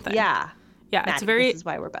exact same thing. Yeah. Yeah, Maddie, this is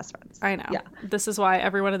why we're best friends. I know. Yeah. This is why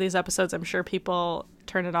every one of these episodes, I'm sure people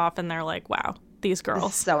turn it off and they're like, wow, these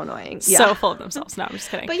girls. So annoying. So full of themselves. No, I'm just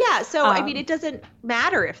kidding. But yeah, so I mean, it doesn't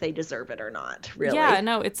matter if they deserve it or not, really. Yeah,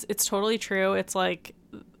 no, it's totally true. It's like,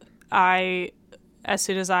 as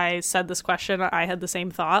soon as I said this question, I had the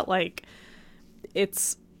same thought. Like,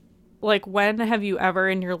 it's like, when have you ever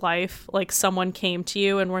in your life, like, someone came to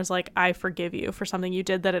you and was like, I forgive you for something you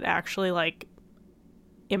did that it actually, like,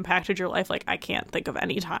 impacted your life? Like, I can't think of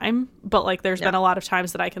any time, but like, there's been a lot of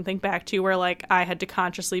times that I can think back to where like I had to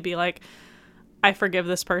consciously be like, I forgive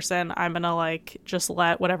this person. I'm gonna like just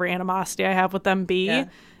let whatever animosity I have with them be. Yeah.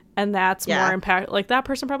 And that's more impact. Like, that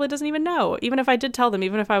person probably doesn't even know. Even if I did tell them,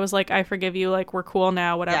 even if I was like, I forgive you, like, we're cool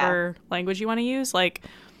now, whatever language you want to use, like,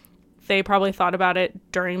 they probably thought about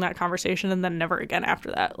it during that conversation and then never again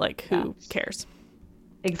after that. Like, who cares?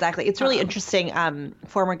 Exactly. It's really interesting.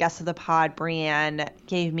 Former guest of the pod, Brienne,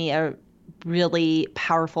 gave me a really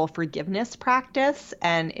powerful forgiveness practice.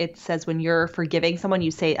 And it says when you're forgiving someone,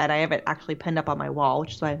 you say, and I have it actually pinned up on my wall,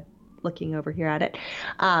 which is why I'm looking over here at it.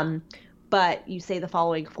 But you say the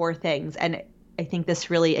following 4 things. And I think this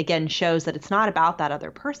really, again, shows that it's not about that other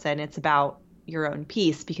person. It's about your own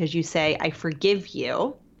peace, because you say, I forgive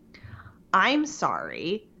you. I'm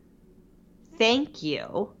sorry. Thank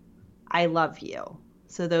you. I love you.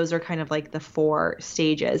 So those are kind of like the 4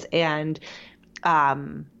 stages. And I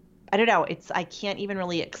don't know, I can't even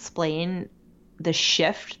really explain the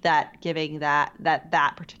shift that giving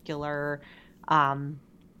that particular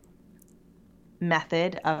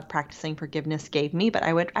method of practicing forgiveness gave me, but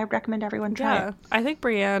I recommend everyone try it. I think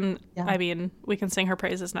Brienne, I mean, we can sing her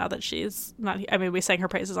praises now that she's not, I mean, we sang her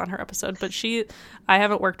praises on her episode, but I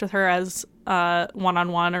haven't worked with her as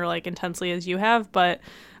one-on-one or like intensely as you have, but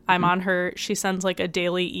I'm on her, she sends like a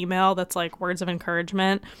daily email that's like words of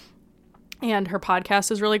encouragement, and her podcast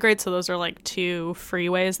is really great. So those are like 2 free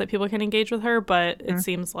ways that people can engage with her, but it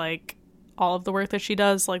seems like all of the work that she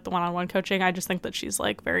does, like the one-on-one coaching, I just think that she's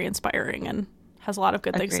like very inspiring and has a lot of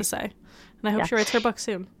good things to say. And I hope she writes her book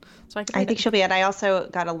soon, so I think she'll be. And I also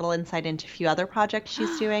got a little insight into a few other projects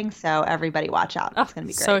she's doing. So everybody watch out. It's going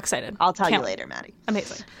to be great. So excited. I'll tell you later, Maddie.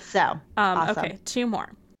 Amazing. So, awesome. Okay, 2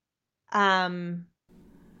 more.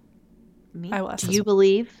 Me? Do you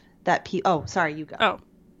believe that oh, sorry, you go. Oh,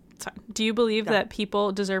 sorry. Do you believe that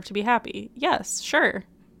people deserve to be happy? Yes, sure.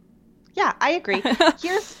 Yeah, I agree.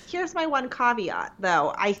 Here's my one caveat,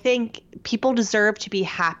 though. I think people deserve to be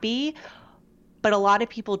happy, but a lot of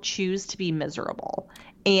people choose to be miserable.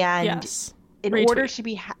 And in order to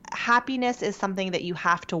be happiness is something that you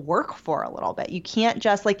have to work for a little bit. You can't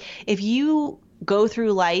just like, if you go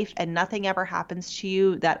through life and nothing ever happens to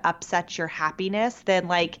you that upsets your happiness, then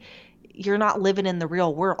like you're not living in the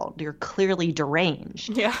real world. You're clearly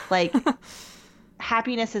deranged. Yeah. Like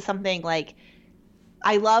happiness is something like,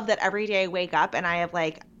 I love that every day I wake up and I have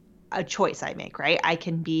like a choice I make, right? I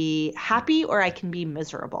can be happy or I can be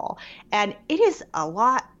miserable. And it is a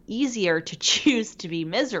lot easier to choose to be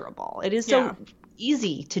miserable. It is so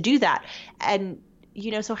easy to do that. And,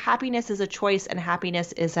 so happiness is a choice, and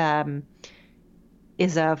happiness is a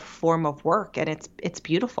form of work, and it's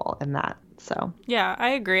beautiful in that. So, yeah, I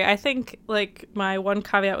agree. I think like my one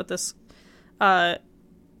caveat with this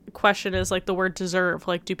question is like the word deserve.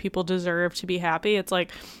 Like, do people deserve to be happy? It's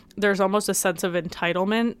like there's almost a sense of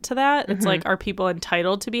entitlement to that. It's like, are people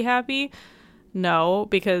entitled to be happy? No,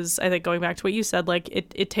 because I think going back to what you said, like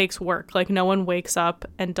it takes work. Like no one wakes up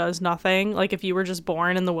and does nothing. Like if you were just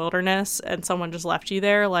born in the wilderness and someone just left you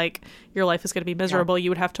there, like your life is going to be miserable. You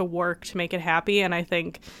would have to work to make it happy. And I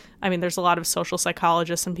think, there's a lot of social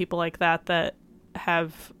psychologists and people like that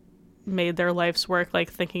have made their life's work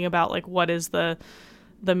like thinking about like what is the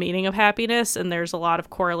meaning of happiness, and there's a lot of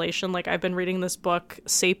correlation. Like I've been reading this book,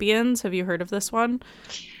 Sapiens. Have you heard of this one?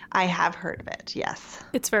 I have heard of it, yes.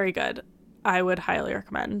 It's very good. I would highly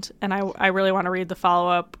recommend. And I really want to read the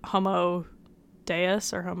follow-up, Homo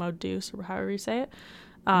Deus or Homo Deus or however you say it.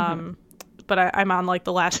 But I'm on like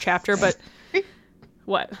the last chapter, but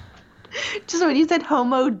what? Just when you said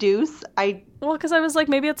Homo Deus, well, because I was like,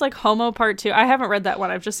 maybe it's like Homo Part 2. I haven't read that one.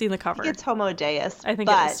 I've just seen the cover. It's Homo Deus. I think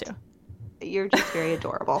it is too. You're just very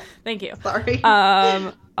adorable. Thank you. Sorry.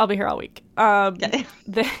 I'll be here all week. Okay.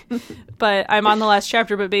 But I'm on the last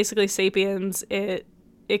chapter, but basically Sapiens, it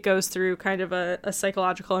goes through kind of a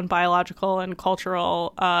psychological and biological and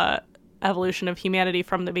cultural evolution of humanity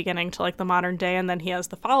from the beginning to like the modern day. And then he has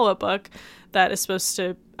the follow-up book that is supposed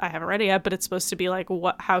to, I haven't read it yet, but it's supposed to be like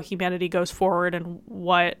how humanity goes forward and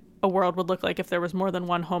what a world would look like if there was more than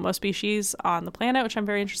one Homo species on the planet, which I'm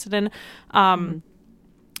very interested in.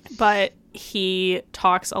 But he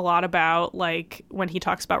talks a lot about like when he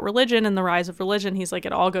talks about religion and the rise of religion, he's like,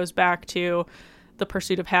 it all goes back to the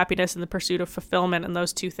pursuit of happiness and the pursuit of fulfillment, and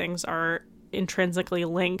those two things are intrinsically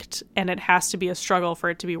linked, and it has to be a struggle for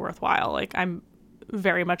it to be worthwhile. Like, I'm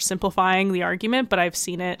very much simplifying the argument, but I've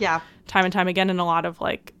seen it time and time again in a lot of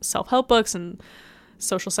like self-help books and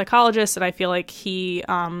social psychologists. And I feel like he,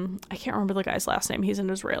 I can't remember the guy's last name. He's an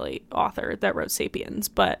Israeli author that wrote Sapiens,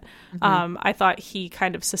 but I thought he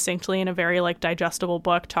kind of succinctly, in a very like digestible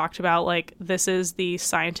book, talked about like, this is the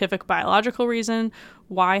scientific biological reason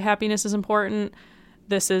why happiness is important.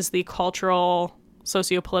 This is the cultural,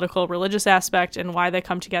 socio-political, religious aspect and why they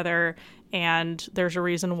come together. And there's a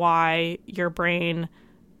reason why your brain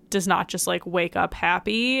does not just like wake up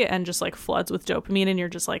happy and just like floods with dopamine and you're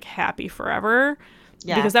just like happy forever.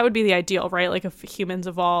 Yeah. Because that would be the ideal, right? Like, if humans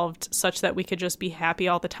evolved such that we could just be happy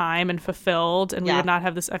all the time and fulfilled and we would not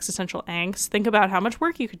have this existential angst, think about how much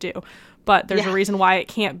work you could do. But there's a reason why it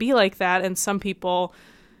can't be like that. And some people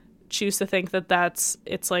choose to think that that's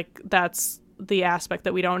the aspect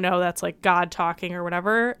that we don't know, that's like God talking or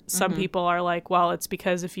whatever. Some people are like, well, it's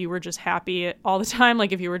because if you were just happy all the time,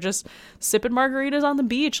 like if you were just sipping margaritas on the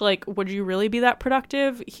beach, like, would you really be that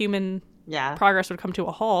productive? Human progress would come to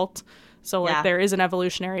a halt. So like there is an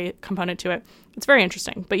evolutionary component to it. It's very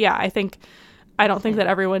interesting. But yeah, I don't think that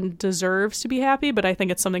everyone deserves to be happy, but I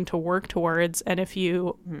think it's something to work towards. And if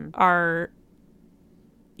you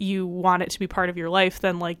you want it to be part of your life,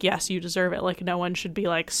 then like, yes, you deserve it. Like, no one should be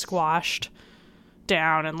like squashed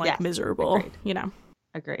down and like miserable. Agreed. You know.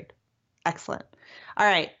 Agreed. Excellent. All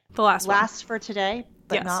right. The last one for today,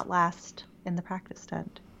 but not last in the practice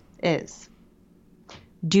tent, is: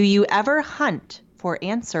 do you ever hunt for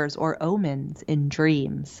answers or omens in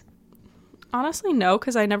dreams? Honestly, no,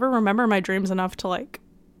 because I never remember my dreams enough to like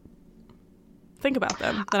think about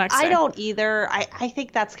them the next day. I don't either. I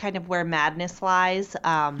think that's kind of where madness lies.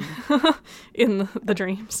 In the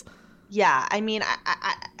dreams. Yeah. I mean,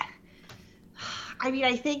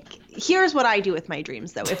 I think here's what I do with my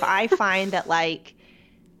dreams, though. If I find that like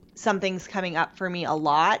something's coming up for me a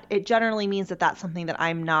lot, it generally means that that's something that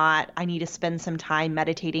I need to spend some time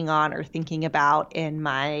meditating on or thinking about in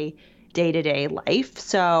my day-to-day life.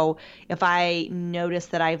 So if I notice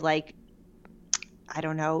that I've like, I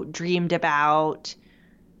don't know, dreamed about,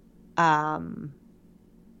 I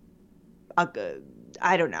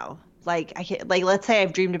don't know, let's say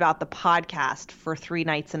I've dreamed about the podcast for 3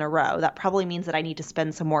 nights in a row. That probably means that I need to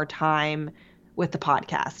spend some more time with the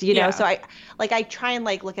podcast, you know? So I try and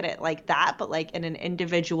like look at it like that, but like in an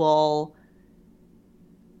individual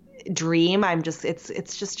dream,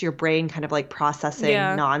 it's just your brain kind of like processing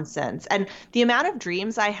nonsense. And the amount of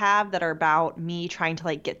dreams I have that are about me trying to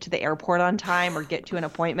like get to the airport on time or get to an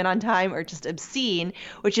appointment on time are just obscene,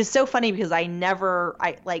 which is so funny because I'm not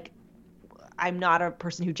a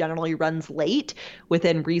person who generally runs late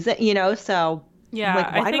within reason, you know? So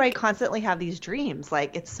like, why do I constantly have these dreams?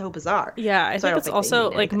 Like, it's so bizarre. Yeah, I think it's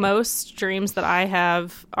also like most dreams that I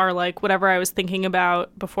have are like whatever I was thinking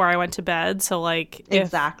about before I went to bed. So like,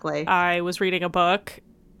 if I was reading a book,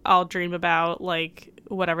 I'll dream about like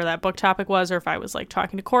whatever that book topic was, or if I was like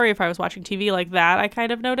talking to Corey, if I was watching TV, like that I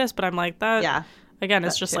kind of noticed. But I'm like, that again,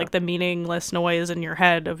 it's just like the meaning-less noise in your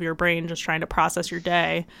head of your brain just trying to process your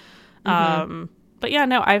day. But yeah,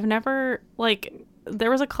 no, I've never like.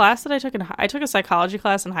 There was a class that I took a psychology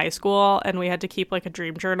class in high school, and we had to keep like a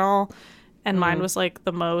dream journal, and mine was like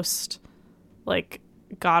the most like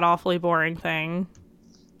god awfully boring thing,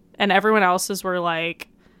 and everyone else's were like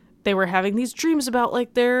they were having these dreams about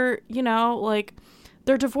like their, you know, like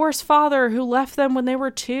their divorced father who left them when they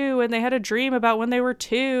were 2, and they had a dream about when they were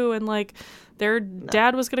 2, and like their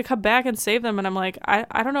dad was going to come back and save them. And I'm like, I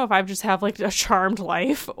don't know if I've just have like a charmed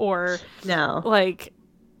life or like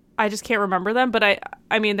I just can't remember them. But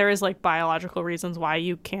I mean, there is like biological reasons why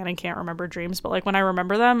you can and can't remember dreams. But like when I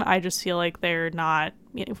remember them, I just feel like they're not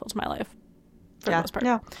meaningful to my life for the most part.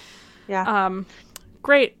 Yeah.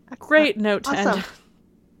 Great note to end.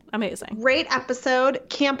 Amazing. Great episode.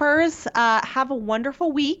 Campers, have a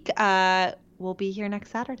wonderful week. We'll be here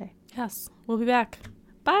next Saturday. Yes, we'll be back.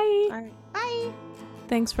 Bye. All right. Bye.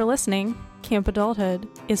 Thanks for listening. Camp Adulthood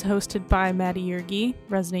is hosted by Maddie Yergi,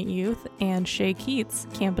 Resident Youth, and Shay Keats,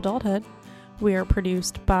 Camp Adulthood. We are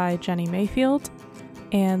produced by Jenny Mayfield,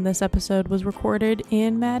 and this episode was recorded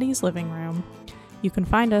in Maddie's living room. You can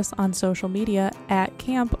find us on social media at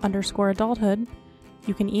camp_adulthood.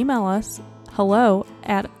 You can email us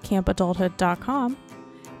hello@campadulthood.com,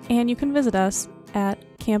 and you can visit us at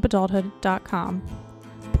campadulthood.com.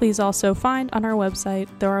 Please also find on our website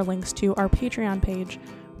there are links to our Patreon page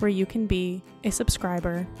where you can be a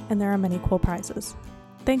subscriber, and there are many cool prizes.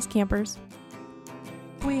 Thanks, campers.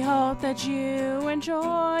 We hope that you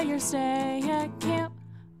enjoy your stay at Camp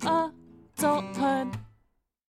Adulthood.